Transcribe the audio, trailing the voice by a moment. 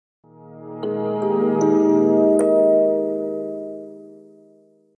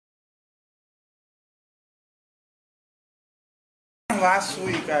Last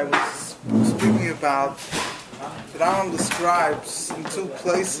week I was speaking about the Rambam describes in two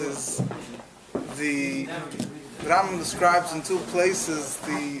places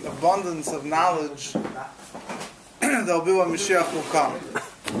the abundance of knowledge that will be when Moshiach will come.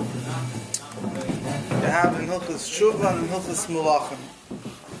 You have in Hilchos Tshuva and in Hilchos Melachim.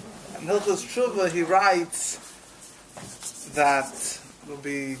 In Hilchos Tshuva he writes that will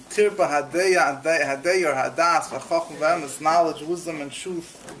be tirba hadeya or hadas v'chacham v'emes, knowledge, wisdom, and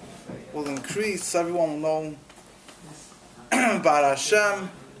truth will increase. Everyone will know about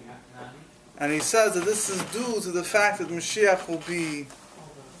Hashem. And he says that this is due to the fact that Moshiach will be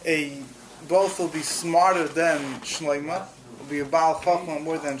both will be smarter than Shlomo, will be a Baal Chachma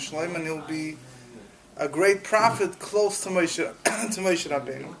more than Shlomo, and he'll be a great prophet close to Moshe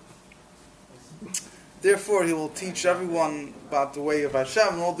Rabbeinu. Therefore, he will teach everyone about the way of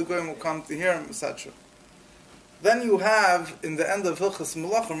Hashem, and all the goyim will come to hear him, etc. Then you have, in the end of Hilchos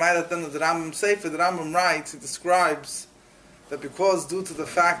Melachim, right at the end of the Rambam Sefer, the Rambam writes, he describes that because due to the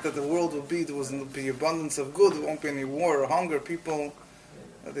fact that the world will be, there will be abundance of good, there won't be any war or hunger. People,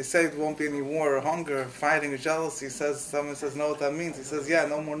 they say there won't be any war or hunger, fighting or jealousy. Someone says, no, what that means? He says, yeah,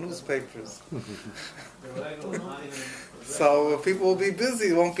 no more newspapers. So people will be busy.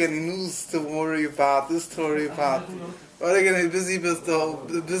 There won't be any news to worry about, this to worry about. Or they're going to be busy with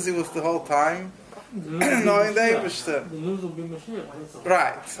the whole time. Knowing the Eibishter. The news will be Moshiach.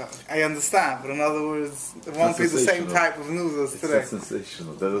 Right, so I understand, but in other words, it won't be the same type of news as today. It's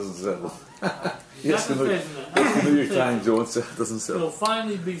sensational. That doesn't sell. Yes, the New York Times doesn't sell. It'll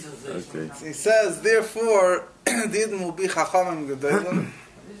finally be sensational. Okay. He says, therefore, the Yidden will be Chachamim Gedolim,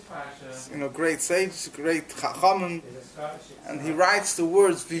 great sages, great Chachamim, and he writes the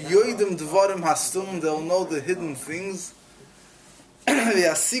words, V'yoidim dvarim hastum, they'll know the hidden things.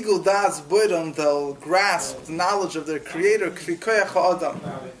 V'yasigu das boiram, they'll grasp the knowledge of their Creator, k'fi koyach ha'adam,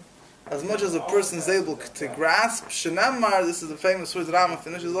 as much as a person is able to grasp. Shenamar, this is the famous word that Rambam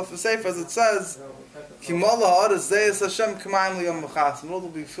finishes off the Sefer, as it says, Kimola ha'aretz zeis Hashem k'mayim liyom b'chas. The world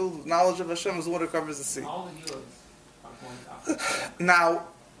will be filled with knowledge of Hashem as water covers the sea. Now,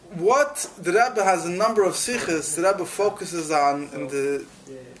 what the Rebbe has a number of sichos the Rebbe focuses on in the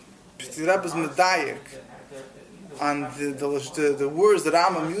Rebbe's medayik, on the words that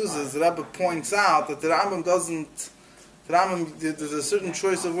Rambam uses. The Rebbe points out that the Rambam there's a certain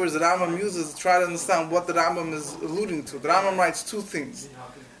choice of words that Rambam uses to try to understand what the Rambam is alluding to. The Rambam writes two things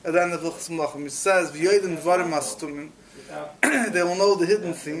at the end of Hilchos Melachim. He says, "V'yodim dvarim hastumin," they will know the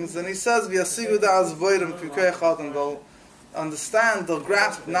hidden things, and he says, "V'yasigu da'az boirim k'koyach adam," they'll understand, they'll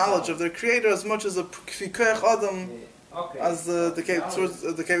grasp knowledge of their Creator as much as a k'koyach adam, as the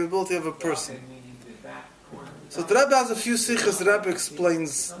capability of a person. So the Rebbe has a few sichos. The Rebbe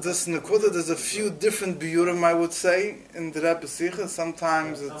explains this in the Kudah. There's a few different biurim, I would say, in the Rebbe sichos.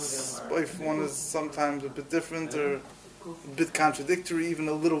 Sometimes one is sometimes a bit different or a bit contradictory, even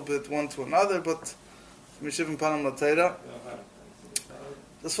a little bit one to another. But Mishivim Panam Latera.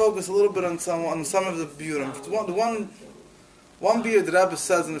 Let's focus a little bit on some of the biurim. The one biur the Rebbe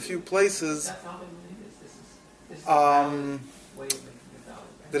says in a few places.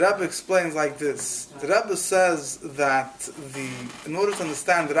 The Rebbe explains like this. The Rebbe says that in order to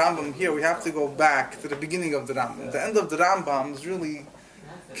understand the Rambam here, we have to go back to the beginning of the Rambam. The end of the Rambam is really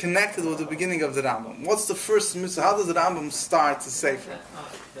connected with the beginning of the Rambam. What's the first mitzvah? How does the Rambam start the Sefer?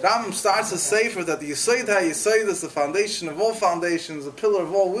 The Rambam starts the Sefer that the Yesod HaYesod is the foundation of all foundations, the pillar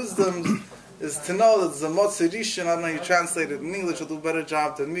of all wisdoms, is to know that there's a Motzei Rishon. I don't know how you translate it in English, you'll do a better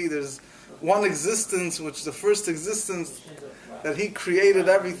job than me. There's one existence, which is the first existence, that he created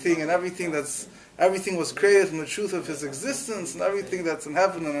everything, and everything was created from the truth of his existence, and everything that's in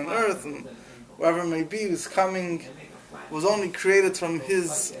heaven and on earth and wherever it may be was only created from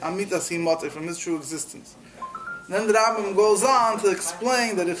his amitas himotei, from his true existence. And then the Rambam goes on to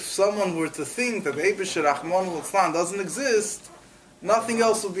explain that if someone were to think that the Eibishter Rachmanu litzlan doesn't exist, nothing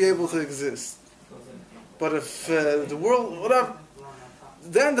else will be able to exist. But if the world, whatever.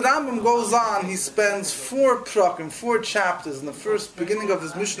 Then the Rambam goes on, he spends 4 chapters in the first beginning of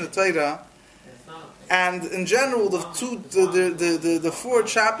his Mishnah Torah, and in general the 4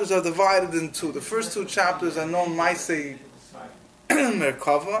 chapters are divided in two. The first 2 chapters are known Maaseh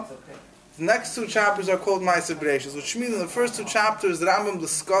Merkava. The next 2 chapters are called Maaseh Bereishis, which means in the first 2 chapters the Rambam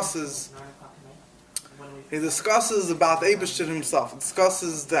discusses about the Eibishter himself. He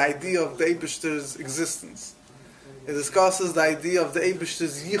discusses the idea of the Eibishter's existence. He discusses the idea of the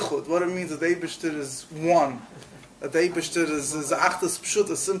Eibishter's yichud, what it means that the Eibishter is one, that the Eibishter is achdas pshut,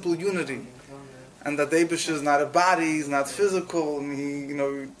 a simple unity, and that the Eibishter is not a body, he's not physical,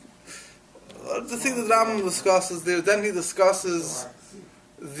 and the thing that Rambam discusses there. Then he discusses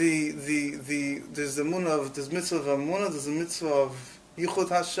there's the munah of there's mitzvah of amunah, there's a mitzvah of yichud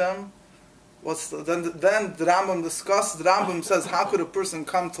Hashem. Then the Rambam discusses. The Rambam says, how could a person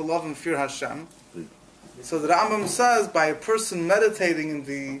come to love and fear Hashem? So the Rambam says, by a person meditating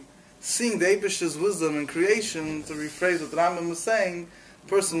in seeing the Eibishter's wisdom in creation, to rephrase what the Rambam is saying, a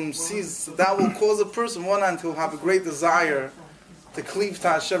person sees that will cause a person, one hand, to have a great desire to cleave to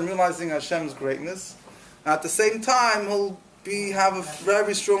Hashem, realizing Hashem's greatness. And at the same time, he'll have a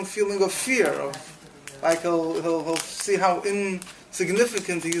very strong feeling of fear, he'll see how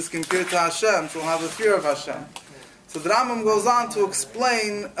insignificant he is compared to Hashem, so he'll have a fear of Hashem. So the Rambam goes on to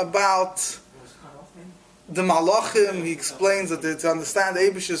explain about the Malachim. He explains that to understand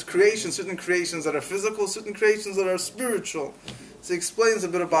Eibish's creation, certain creations that are physical, certain creations that are spiritual. So he explains a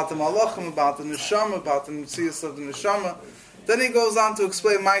bit about the Malachim, about the Neshama, about the Metzias of the Neshama. Then he goes on to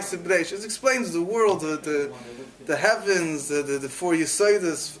explain Ma'aseh Bereishis. He explains the world, the heavens, the four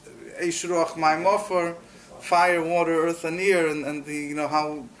Yesodis, Eish, Ruach, Mayim, Ofer, fire, water, earth, and air, and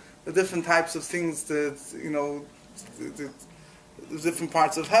how the different types of things, the different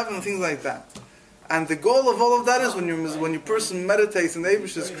parts of heaven, and things like that. And the goal of all of that is when your person meditates in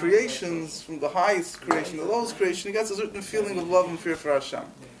Eibish's creations, from the highest creation to the lowest creation, he gets a certain feeling of love and fear for Hashem.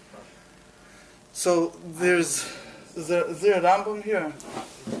 So is there a Rambam here?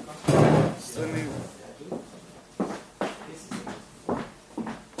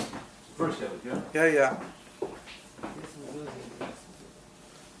 First, yeah. Yeah.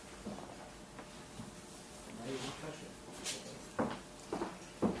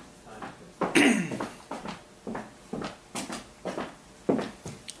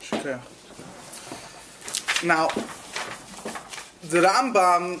 Okay. Now, the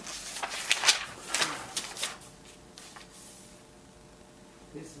Rambam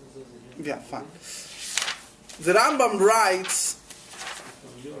yeah, fine. The Rambam writes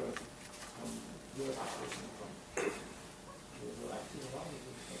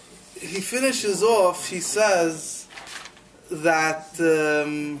he finishes off, he says that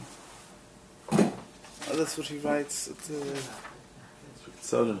that's what he writes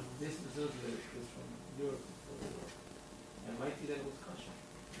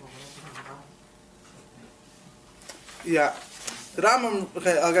yeah, the Rambam,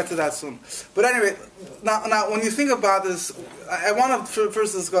 okay, I'll get to that soon. But anyway, now when you think about this, I want to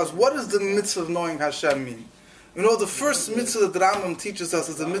first discuss, what does the mitzvah of knowing Hashem mean? The first mitzvah that the Rambam teaches us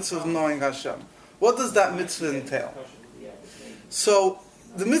is the mitzvah of knowing Hashem. What does that mitzvah entail? So,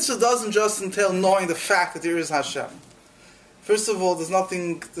 the mitzvah doesn't just entail knowing the fact that there is Hashem. First of all, there's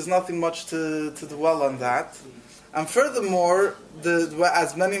nothing much to dwell on that. And furthermore,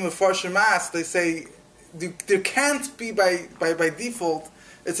 as many Mefarshim ask, they say, there can't be by default,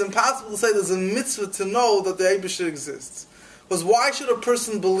 it's impossible to say there's a mitzvah to know that the Eibishter exists. Because why should a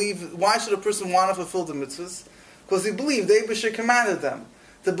person want to fulfill the mitzvahs? Because he believed the Eibishter commanded them.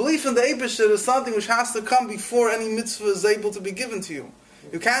 The belief in the Eibishter is something which has to come before any mitzvah is able to be given to you.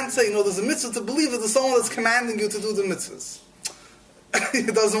 You can't say, there's a mitzvah to believe that there's someone that's commanding you to do the mitzvahs.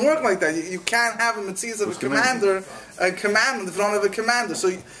 It doesn't work like that. You can't have a mitzvah of a commandment if you don't have a commander. So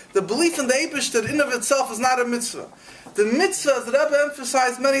the belief in the Eibishter in of itself is not a mitzvah. The mitzvah, as the Rebbe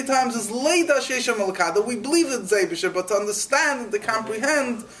emphasized many times, is leida sheisha malka, that we believe in the Eibishter, but to understand and to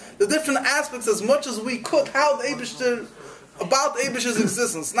comprehend the different aspects as much as we could, how the Eibishter, about the Eibishter's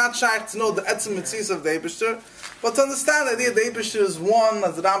existence. Not shaykh to know the etzem mitzvahs of the Eibishter, but to understand the idea the Eibishter is one,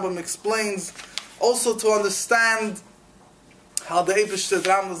 as the Rambam explains. Also to understand how the Eibishter, the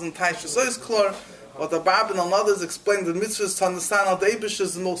Rambam is in Taish Yisrael's Klor, what the Bab and others explain the mitzvahs to understand how the Eibishter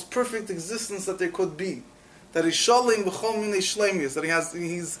is the most perfect existence that there could be. That he's shalom b'chol minei shleimius,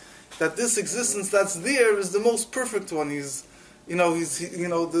 that this existence that's there is the most perfect one. He's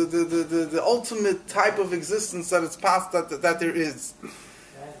the ultimate type of existence that it's past that there is.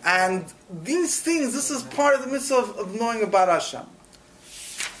 And these things, this is part of the mitzvah of knowing about Hashem.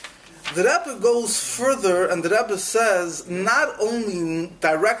 The Rebbe goes further, and the Rebbe says not only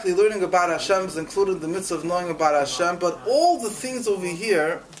directly learning about Hashem is included in the mitzvah of knowing about Hashem, but all the things over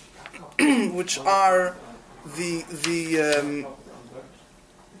here, which are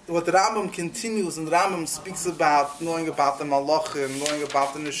what the Rambam continues, and the Rambam speaks about knowing about the Malachim, knowing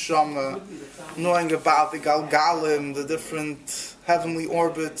about the Neshama, knowing about the Galgalim, the different heavenly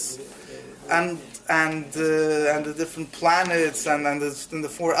orbits, and the different planets, and the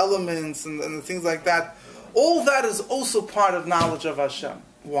four elements, and the things like that. All that is also part of knowledge of Hashem.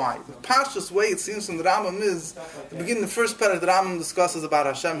 Why? The Pashtus way, it seems from the Rambam, is the beginning, the first part of the Rambam discusses about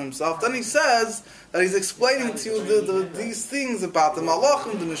Hashem himself. Then he says that he's explaining to you these things about the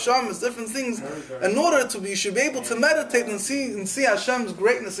Malachim, the Neshamas, different things, in order to be, you should be able to meditate and see Hashem's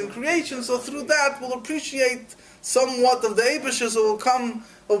greatness in creation. So through that, we'll appreciate somewhat of the Eibushes who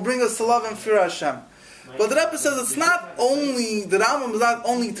will bring us to love and fear Hashem. But the Rebbe says it's not only, the Rambam is not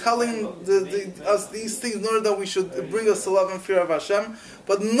only telling us these things in order that we should bring us to love and fear of Hashem,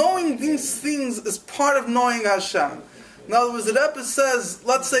 but knowing these things is part of knowing Hashem. In other words, the Rebbe says,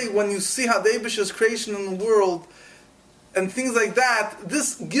 let's say when you see how the Eibusher's creation in the world and things like that,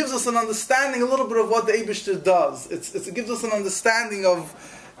 this gives us an understanding a little bit of what the Eibusher does. It gives us an understanding of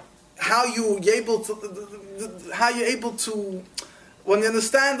how you're able to when you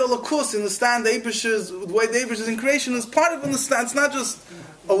understand the Lakus, you understand the way the Eibusher's in creation is part of understand. It's not just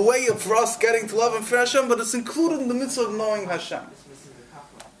a way for us getting to love and fear Hashem, but it's included in the midst of knowing Hashem.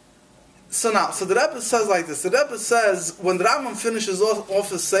 So the Rebbe says like this. The Rebbe says, when the Rambam finishes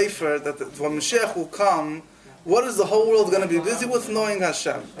off his Sefer, that when Moshiach will come, what is the whole world going to be busy with? Knowing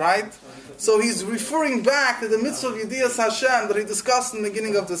Hashem, right? So he's referring back to the mitzvah of Yedias Hashem that he discussed in the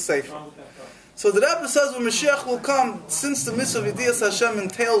beginning of the Sefer. So the Rebbe says when Mashiach will come, since the mitzvah of Yedias Hashem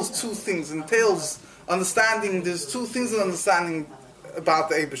entails two things, entails understanding, there's two things in understanding about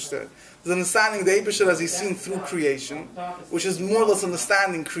the Eibusher. There's understanding the Eibusher as he's seen through creation, which is more or less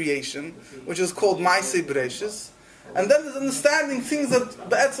understanding creation, which is called Maaseh Bereishis. And then there's understanding things that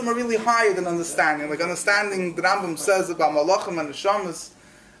Be'etzim are really higher than understanding, like understanding the Rambam says about Malachim and Neshamas,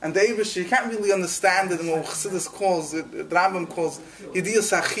 and the Eibusher, you can't really understand it in what Chassidus calls, the Rambam calls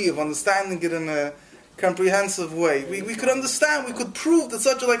Yedias Achiv, understanding it in a comprehensive way. We could understand, we could prove that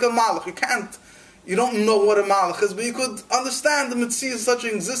such like a Malach. You don't know what a Malach is, but you could understand the Mitzvah is such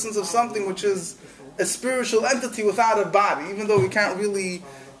an existence of something which is a spiritual entity without a body, even though we can't really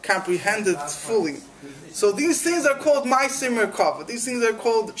comprehend it fully. So these things are called Maaseh Merkava. These things are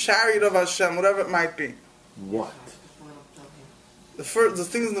called Chariot of Hashem, whatever it might be. What? The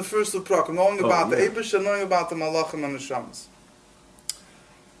things in the first two prakim, knowing about the Eibusher, knowing about the Malachim and the Neshamas.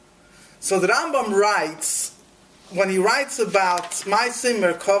 So the Rambam writes, when he writes about Maaseh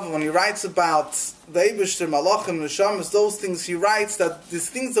Merkava, when he writes about the Eibusher, Malachim, Neshamas, those things, he writes that these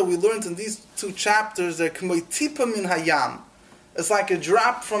things that we learned in these two chapters, they're k'moi tipa min hayam. It's like a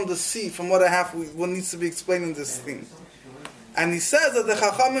drop from the sea, from what needs to be explained in this thing. And he says that the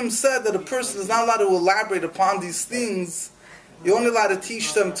Chachamim said that a person is not allowed to elaborate upon these things. You're only allowed to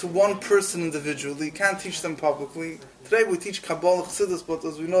teach them to one person individually. You can't teach them publicly. Today we teach Kabbalah Chassidus, but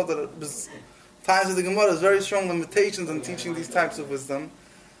as we know that times of the Gemara there's very strong limitations on teaching these types of wisdom.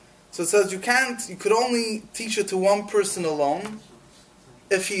 So it says you could only teach it to one person alone.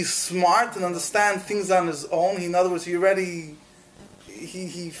 If he's smart and understands things on his own, in other words, he's already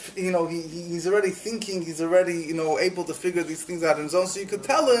thinking, he's already able to figure these things out on his own. So you could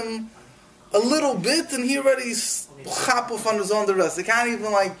tell him a little bit, and he already chapuf on his own the rest. They can't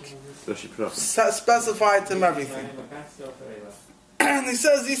even specify to him everything. And he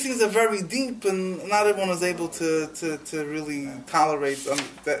says these things are very deep, and not everyone is able to really tolerate them,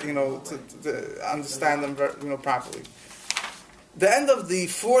 to understand them properly. The end of the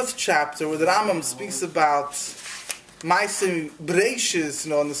fourth chapter, where the Rambam speaks about Maaseh Bereishis,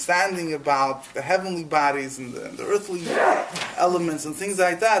 understanding about the heavenly bodies and the earthly elements and things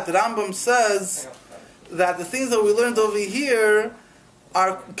like that, the Rambam says that the things that we learned over here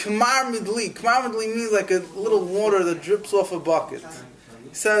are Kamar Midli. Kamar Midli means like a little water that drips off a bucket.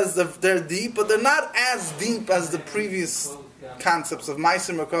 He says that they're deep, but they're not as deep as the previous concepts of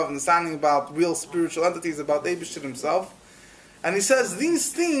Maaseh Merkava, understanding about real spiritual entities, about Eibusher himself. And he says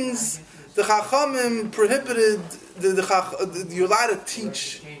these things, the Chachamim prohibited, you're allowed to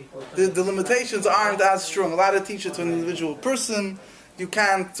teach. The limitations aren't as strong. You're allowed to teach it to an individual person. You're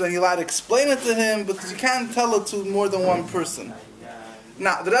allowed to explain it to him, but you can't tell it to more than one person.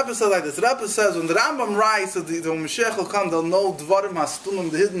 Now, the Rebbe says like this. The Rebbe says, when the Rambam writes that when Moshiach will come, they'll know Dvarim Hastumim,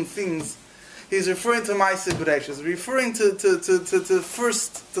 the hidden things. He's referring to Maaseh Bereishis, referring to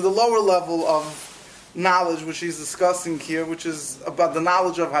the lower level of knowledge which he's discussing here, which is about the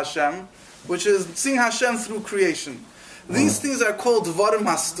knowledge of Hashem, which is seeing Hashem through creation. These things are called Dvarim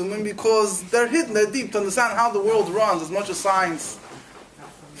Hastumim because they're hidden, they're deep. To understand how the world runs, as much as science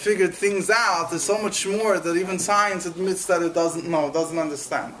figured things out, there's so much more that even science admits that it doesn't know, doesn't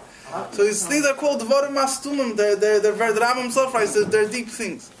understand. So these things are called Dvarim Hastumim. The Rambam himself writes that they're deep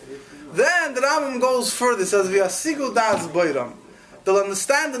things. Then the Rambam goes further, says, V'yasigu das boiram. They'll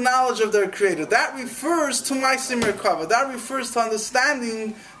understand the knowledge of their Creator. That refers to Maaseh Merkava. That refers to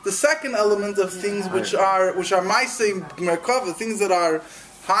understanding the second element of things which are Maaseh Merkava, things that are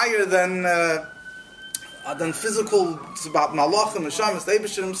higher than physical. It's about malachim, neshamas, the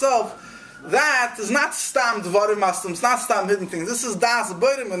Eibishter himself. That is not stam dvarim astum. It's not stam hidden things. This is das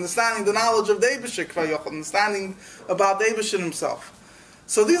bodim, understanding the knowledge of the Eibishter, understanding about the Eibishter himself.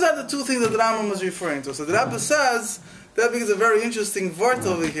 So these are the two things that the Rambam was referring to. So the Rebbe says that is a very interesting word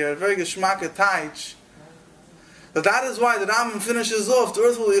over here, a very geschmack taich. But that is why the Rambam finishes off, the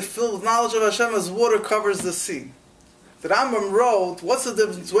earth will be filled with knowledge of Hashem as water covers the sea. The Rambam wrote, what's the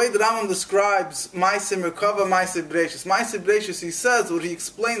difference? The way the Rambam describes Ma'aseh Merkava, Ma'aseh Bereishis. Ma'aseh Bereishis, he says, what he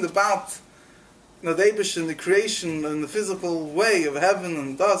explained about the Eibishter and the creation and the physical way of heaven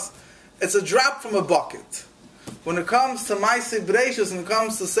and dust, it's a drop from a bucket. When it comes to Ma'aseh Bereishis, and it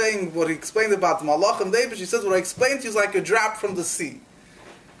comes to saying what he explained about the Malach and the Eibishter, he says, what I explained to you is like a drop from the sea.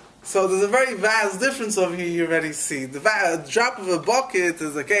 So there's a very vast difference over here you already see. The drop of a bucket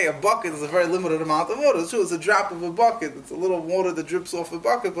is, okay, a bucket is a very limited amount of water. It's true, it's a drop of a bucket. It's a little water that drips off a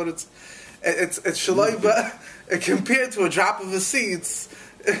bucket, but it's shaloi, but compared to a drop of a sea, it's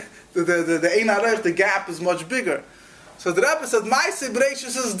the ein arech, the gap is much bigger. So the Rebbe said, Ma'aseh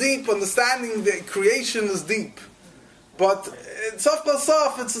Bereishis is deep, understanding the creation is deep. But sof kol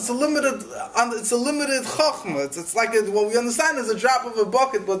sof, it's a limited chachma. It's like what we understand is a drop of a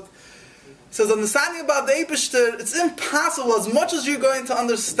bucket. But it says understanding about the Eibishter, it's impossible. As much as you're going to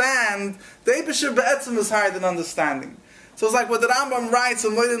understand, the Eibishter be'etzim is higher than understanding. So it's like what the Rambam writes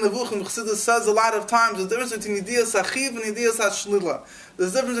in Moed Nevuchim Chassidus says a lot of times. There's a difference between idiyas hachiv and idiyas hashlila.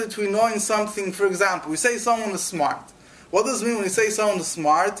 There's a difference between knowing something. For example, we say someone is smart. What does it mean when we say someone is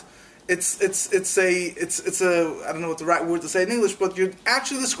smart? It's a I don't know what the right word to say in English, but you're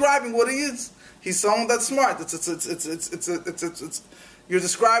actually describing what he is. He's someone that's smart. You're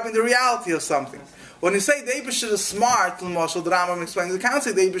describing the reality of something. When you say the Eibishter is smart, the Rambam explains, you can't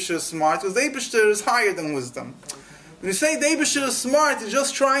say the Eibishter is smart because the Eibishter is higher than wisdom. When you say the Eibishter is smart, you're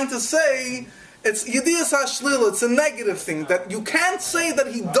just trying to say it's yediyas hashlila. It's a negative thing that you can't say that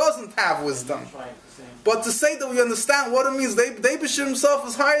he doesn't have wisdom. But to say that we understand what it means, the Eibishter himself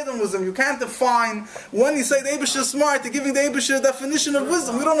is higher than wisdom. You can't define, when you say the Eibishter is smart, you're giving the Eibishter a definition of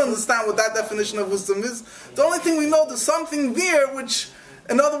wisdom. We don't understand what that definition of wisdom is. The only thing we know, there's something there which,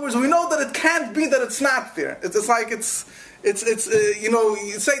 in other words, we know that it can't be that it's not there. It's like you say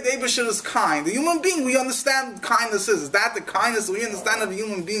the Eibishter is kind. The human being, we understand what kindness is. Is that the kindness we understand of a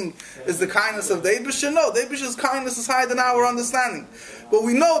human being is the kindness of the Eibishter? No, the Eibishter's kindness is higher than our understanding. But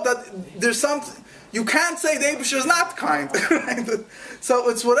we know that there's something. You can't say the Eibishter is not kind, right? So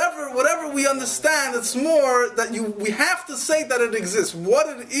it's whatever we understand. It's more that we have to say that it exists. What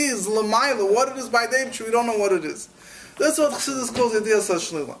it is, l'mayla, what it is by the Eibishter, we don't know what it is. That's what Chassidus calls idiyas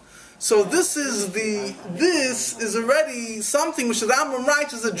hashlila. So this is already something which the Rambam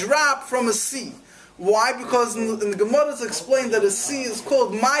writes is a drop from a sea. Why? Because in the Gemara it's explained that a sea is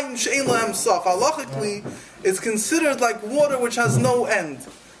called mayim she'ein lahem sof. Halachically, it's considered like water which has no end.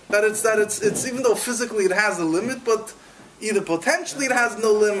 That it's even though physically it has a limit, but either potentially it has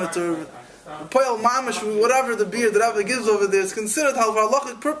no limit or poel mamish, whatever the beer that Rabbi gives over there, is considered for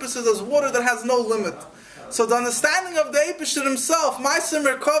halachic purposes as water that has no limit. So the understanding of the Eibishter himself, Ma'aseh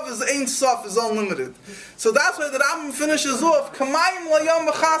Merkava is Ein Sof, is unlimited. So that's why the Rambam finishes off, Kamayim Layam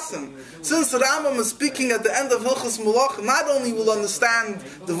B'chasim. Since the Rambam is speaking at the end of Hilchos Malach, not only will understand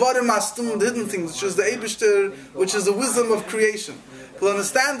the Varim Astum, the hidden things, which is the Eibishter, which is the wisdom of creation. He'll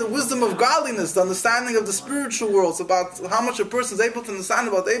understand the wisdom of godliness, the understanding of the spiritual worlds, about how much a person is able to understand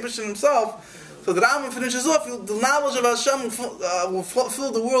about the Eibishter himself. So the Rambam finishes off, the knowledge of Hashem will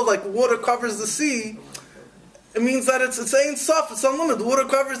fill the world like water covers the sea. It means that it's Ein Sof, it's unlimited. The water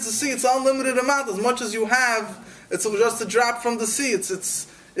covers the sea, it's unlimited amount. As much as you have, it's just a drop from the sea. It's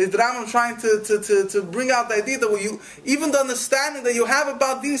the Rambam trying to bring out the idea that even the understanding that you have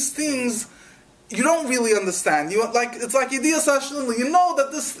about these things, you don't really understand. It's like idiyas hashlila. You know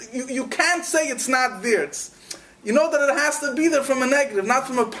that this, you can't say it's not there. You know that it has to be there from a negative, not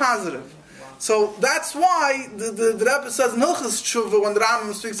from a positive. So that's why the Rebbe says in Hilchos Tshuva, when the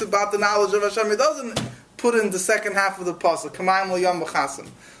Rambam speaks about the knowledge of Hashem, he doesn't put in the second half of the pasuk, Kamayim Layam B'chasim,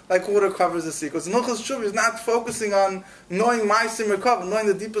 like water covers the sea. Because in Hilchos Tshuva, he's not focusing on knowing Ma'aseh Merkava, knowing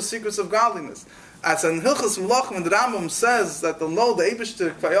the deeper secrets of godliness. As in Hilchos Malach, when the Rambam says that they'll know the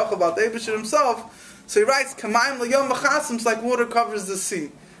Eibishter, Kvayach about the Eibishter himself, so he writes, Kamayim Layam B'chasim, it's like water covers the sea.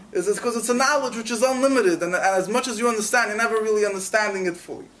 It's because it's a knowledge which is unlimited, and as much as you understand, you're never really understanding it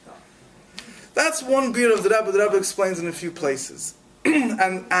fully. That's one beer of the Rebbe explains in a few places.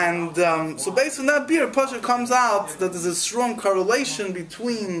 So based on that beer, Pasha comes out that there's a strong correlation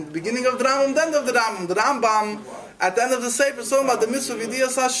between the beginning of the Rambam and the end of the Rambam. The Rambam, at the end of the Sefer, is talking about the mitzvah of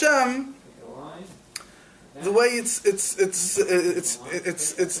Yidiyas Hashem, the way it's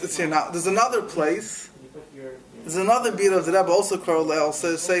here now. There's another place. There's another beat of the Rebbe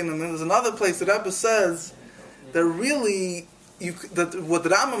also saying. There's another place the Rebbe says that really that what the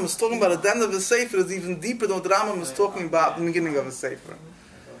Rambam is talking about at the end of the Sefer is even deeper than what the Rambam is talking about at the beginning of the Sefer.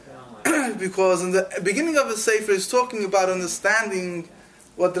 Because in the beginning of the Sefer he's talking about understanding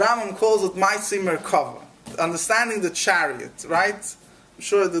what the Rambam calls it Ma'aseh Merkava, understanding the chariot, right? I'm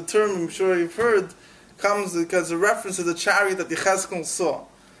sure the term, I'm sure you've heard, comes because a reference to the chariot that Yechezkel saw.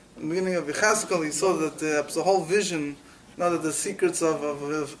 In the beginning of Yechezkel, he saw that there's a whole vision, that the secrets of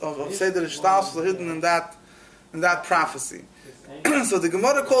Seder Shtash are hidden in that prophecy. So the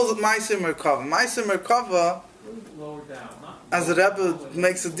Gemara calls it Ma'aseh Merkava. Ma'aseh Merkava, as the Rebbe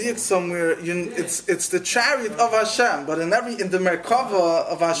makes a diak somewhere, it's the chariot of Hashem. But in the Merkava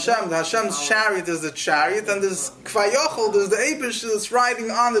of Hashem, the Hashem's chariot is the chariot, and there's Kvayochel, there's the Eibush that's riding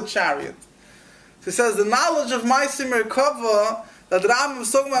on the chariot. So he says the knowledge of Ma'aseh Merkava that the Rambam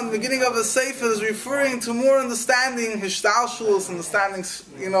is talking about in the beginning of the Sefer is referring to more understanding Hishtalshelus,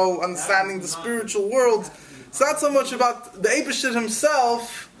 understanding the spiritual world. It's not so much about the Eibishter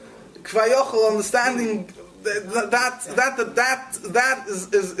himself, Kvayochel, understanding that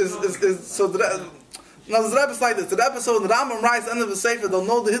is so. Now the Rebbe is like this. The Rebbe, so when the Rambam writes at the end of the Sefer, they'll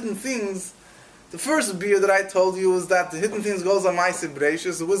know the hidden things. The first beer that I told you is that the hidden things goes on Ma'aseh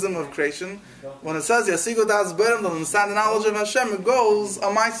Bereishis, the wisdom of creation. When it says Yasigo Das Berem, they'll understand the knowledge of Hashem. It goes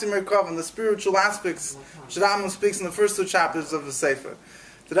on Ma'aseh Merkava, and the spiritual aspects which the Rambam speaks in the first two chapters of the Sefer.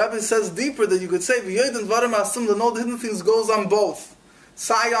 The Rebbe says deeper that you could say V'yoden Dvarim Asum, the know the hidden things goes on both.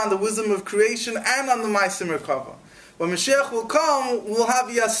 Say on the wisdom of creation and on the Ma'aseh Merkava. When Moshiach will come, we'll have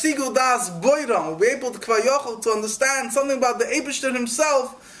Yasigo Das Boiram. We'll be able to Kvayochel to understand something about the Eibishter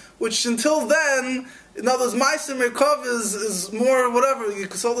himself, which until then, in other words, Ma'aseh Merkava is more whatever you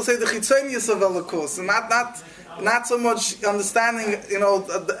could sort of say the chitzonius of Elokus, and not so much understanding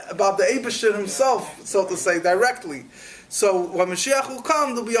about the Eibishter himself, so to say, directly. So when Moshiach will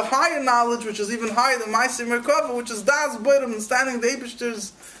come, there'll be a higher knowledge, which is even higher than Ma'aseh Merkava, which is Das Boiram, understanding the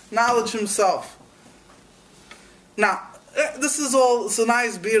Eibishter's knowledge himself. Now, this is all a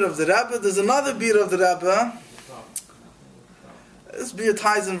nice beer of the Rebbe. There's another beer of the Rebbe. This beer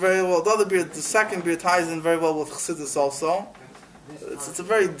ties in very well. The second beer ties in very well with Chassidus also. It's a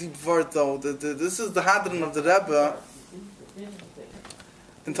very deep word though. This is the Hadron of the Rebbe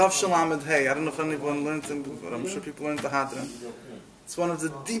in Tav Shalamed Hey. I don't know if anyone learned it, but I'm sure people learned the Hadron. It's one of the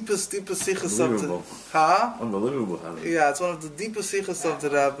deepest sichos of the Unbelievable. Yeah, it's one of the deepest sichos of the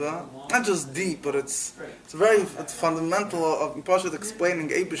Rebbe. Not just deep, but it's it's fundamental of Pashat explaining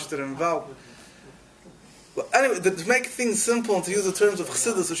Eibishter and Val. Well, anyway, to make things simple and to use the terms of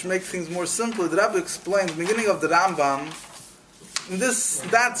Chassidus, which make things more simple, the Rebbe explains at the beginning of the Rambam. In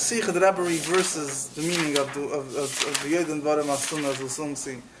that Sikha, the Rebbe reverses the meaning of the Yedin Dvarim Asum as we'll soon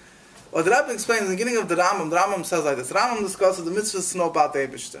see. What the Rebbe explains in the beginning of the Rambam says like this. The Rambam discusses the mitzvahs to know about the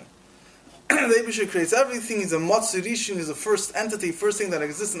Eibishter. The Eibishter creates everything. He's a Motzi Rishon. He's the first entity, first thing that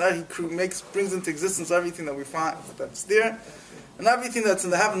exists, and he brings into existence everything that we find that's there. And everything that's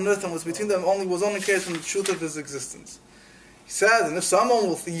in the heaven and earth and what's between them was only created from the truth of his existence. He says, and if someone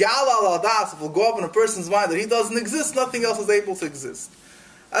will if will go up in a person's mind that he doesn't exist, nothing else is able to exist.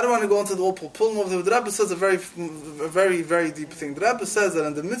 I don't want to go into the whole pulm of it. The Rebbe says a very, very, very deep thing. The Rebbe says that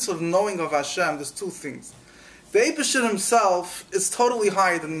in the midst of knowing of Hashem, there's two things. The Eibishter himself is totally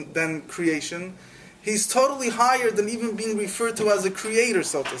higher than creation. He's totally higher than even being referred to as a creator,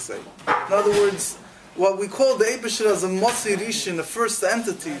 so to say. In other words, what we call the Eibishter as a Motzi Rishon, the first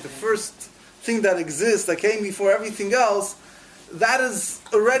entity, the first thing that exists, that came before everything else, that is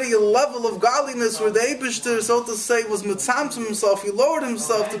already a level of godliness where the Eibishter, so to say, was mitzamtzim himself, he lowered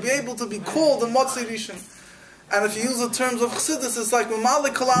himself to be able to be called a Motzi Rishon. And if you use the terms of Chassidus, it's like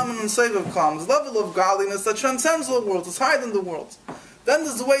Mamalik Kalam and Sevav Kalam, this level of godliness that transcends the world, it's higher than the world. Then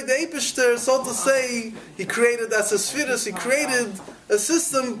there's the way the Eibishter, so to say, he created as a spheres, he created a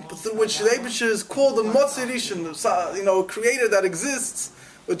system through which the Eibishter is called a Motzi Rishon, a creator that exists,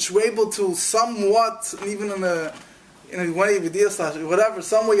 which we're able to somewhat, even in a way, whatever,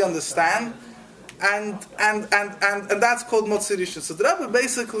 some way understand, and that's called Motzi Rishon. So the Rebbe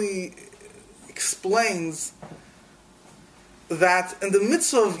basically explains that in the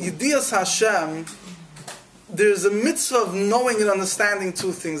midst of Yedias Hashem, there's a mitzvah of knowing and understanding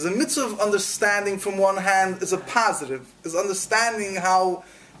two things. The mitzvah of understanding, from one hand, is a positive, is understanding how,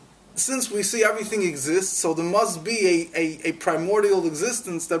 since we see everything exists, so there must be a primordial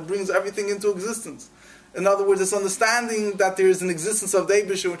existence that brings everything into existence. In other words, it's understanding that there is an existence of the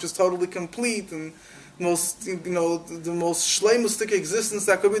Eibishter which is totally complete and the most shleimustic existence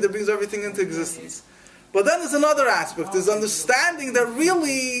that could be that brings everything into existence. But then there's another aspect. There's understanding that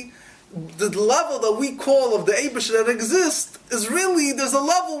really the level that we call of the Eibusher that exists is really, there's a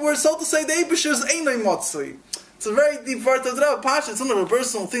level where, so to say, the Eibusher is Einay Motzei. It's a very deep part of the Rebbe. Pasha, it's not a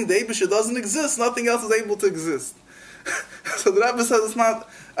personal thing. The Eibusher doesn't exist. Nothing else is able to exist. So the Rebbe says it's not,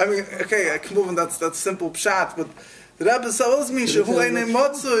 I mean, okay, I can move on, that's simple pshat, but the Rebbe says, what does it mean? Shehu Einay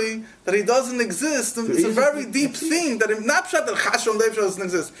Motzei, that he doesn't exist. It's a very deep thing, that not pshat that Chashon the Eibusher doesn't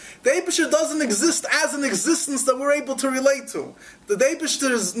exist. The Eibusher doesn't exist as an existence that we're able to relate to. The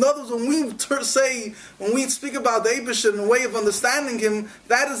Eibusher is, in other words, when we speak about the Eibusher in a way of understanding him,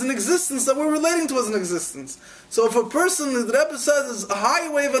 that is an existence that we're relating to as an existence. So if a person, the Rebbe says, is a higher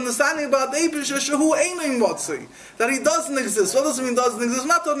way of understanding about the Eibusher, Shehu Einay Motzei, that he doesn't exist. What does it mean doesn't exist? I'm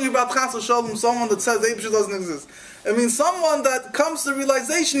not talking about Chas Shalom, someone that says the Eibusher doesn't exist. I mean someone that comes to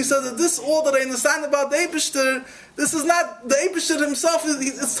realization, he says that this, all that I understand about the Eibusher, this is not, the Eibusher himself,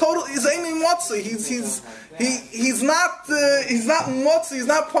 it's total, he's Einay Motzei, he's not Motzei, he's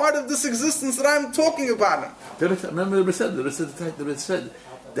not part of this existence that I'm talking about him. Remember the said,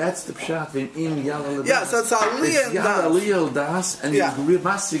 that's the pshat in Yalal Das. Yes, that's Aliyah and Das. Yalal Das, and it's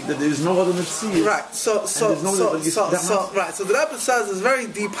masik that there is no other mitzvah. Right. So the Rebbe says it's very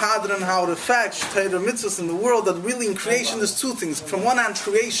deep hadron how it affects Torah mitzvahs in the world. That really in creation there's two things. From one hand,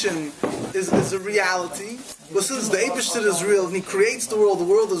 creation is a reality, but since the Eibusher is real and he creates the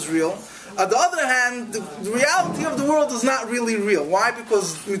world is real. On the other hand, the reality of the world is not really real. Why?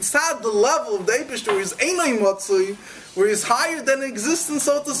 Because mitzad the level of the Eibusher is Einay Motzei, where he's higher than existence,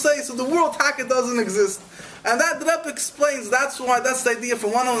 so to say. So the world taka doesn't exist, and that the Rebbe explains. That's the idea.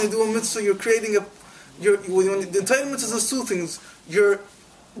 From one only do a mitzvah, you're creating when the Torah mitzvah is two things. You're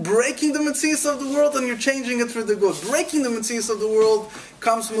breaking the mitzvahs of the world and you're changing it for the good. Breaking the mitzvahs of the world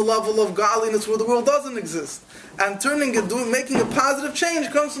comes from a level of godliness where the world doesn't exist, and making a positive change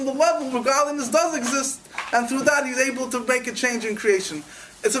comes from the level where godliness does exist, and through that he's able to make a change in creation.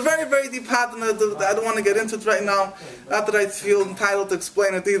 It's a very, very deep pattern. I don't want to get into it right now. Not that I feel entitled to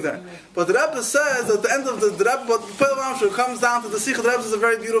explain it either. But the Rebbe says at the end of the Rebbe, but the comes down to the Sikh. The Rebbe is a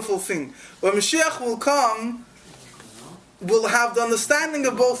very beautiful thing. When Moshiach will come, we'll have the understanding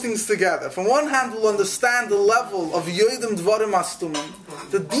of both things together. From one hand, we'll understand the level of Yodim Dvarim Astumim,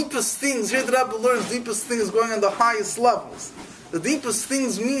 the deepest things. Here the Rebbe learns deepest things going on the highest levels. The deepest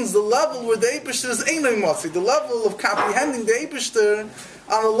things means the level where the Eibusher is Einay Motzei, the level of comprehending the Eibusher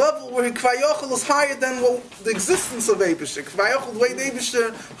on a level where Kvayochel is higher than the existence of Eibusher. Kvayochel, the way the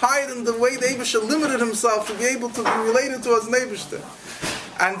Eibusher, higher than the way the Eibusher limited himself to be able to be related to as an Eibusher.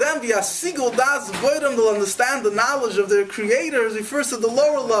 And then via Sigul Das Boydam, they'll understand the knowledge of their creators refers to the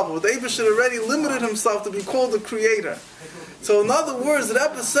lower level. The Eibusher already limited himself to be called the creator. So in other words, the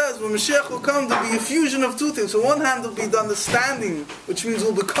Rebbe says when Mashiach will come, there will be a fusion of two things. On one hand, there will be the understanding, which means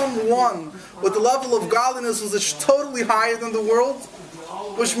we'll become one with the level of godliness which is totally higher than the world,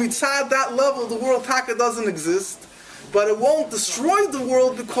 which means at that level the world taka doesn't exist. But it won't destroy the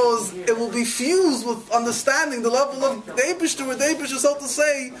world because it will be fused with understanding the level of the Eibusher, where the Eibusher, so to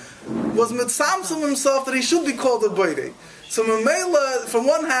say, was mitzamtzum himself that he should be called a Boydei. So Mamela, from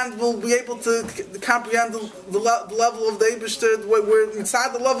one hand, we'll be able to comprehend the level of the Eibusher, where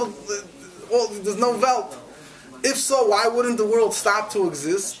inside the level, there's no Welt. If so, why wouldn't the world stop to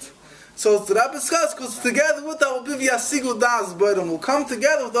exist? So the Rebbe says, because together with that will be via Sigul Das Boydam. We'll come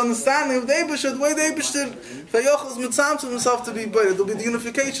together with the understanding of the Eibusher, the way the Eibusher Vayochel is mitzamtzum himself to be Boydam. There'll be the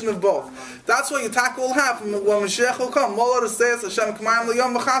unification of both. That's what Yitaka will happen when Mashiach will come.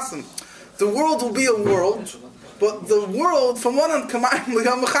 The world will be a world. But the world, from one hand,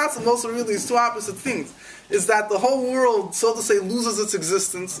 also really is two opposite things. Is that the whole world, so to say, loses its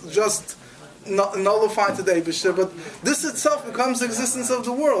existence, just nullified to the Eibusher, but this itself becomes the existence of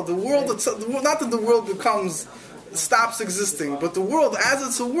the world. The world itself, not that the world stops existing, but the world, as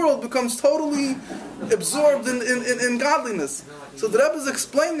it's a world, becomes totally absorbed in godliness. So the Rebbe is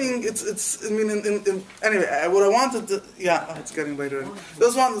explaining, anyway, what I wanted to, it's getting later. I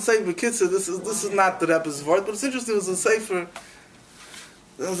just wanted to say, Bekitzer, this is not the Rebbe's word, but it's interesting, it was a sefer,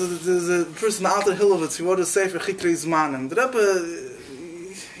 there's a person, Alter Hilovitz, he wrote a sefer, Chikrei Zmanim. The Rebbe,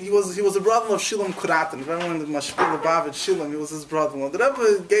 he was a brother of Sholom Zirkind. If everyone in the Mashpil Lubavitch Sholom, he was his brother-in-law. The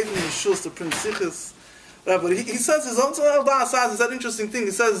Rebbe gave him the shus to Prince Sichis. But he says his own says that interesting thing.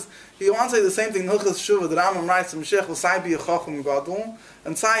 He says he wants to say the same thing. Hilchas Shuvah. The Rambam writes, "Mashiach will say be a Chacham Gadol,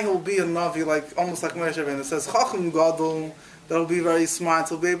 and say he'll be a Navi, almost like Moshe Rabbeinu." It says Chacham Gadol that will be very smart.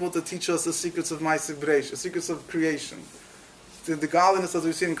 He'll be able to teach us the secrets of Ma'aseh Breish, the secrets of creation, the godliness that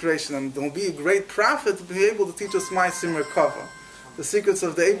we see in creation, and he'll be a great prophet to be able to teach us Ma'aseh Merkava, the secrets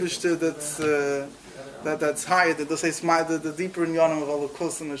of the Eibusher that's higher. That they say the deeper in Yonam of all the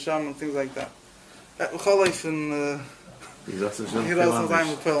Kos and Hashem and things like that. We gaan even... Hier dat is hier is het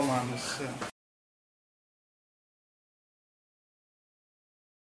uiteindelijk veel, man. Dus, ja.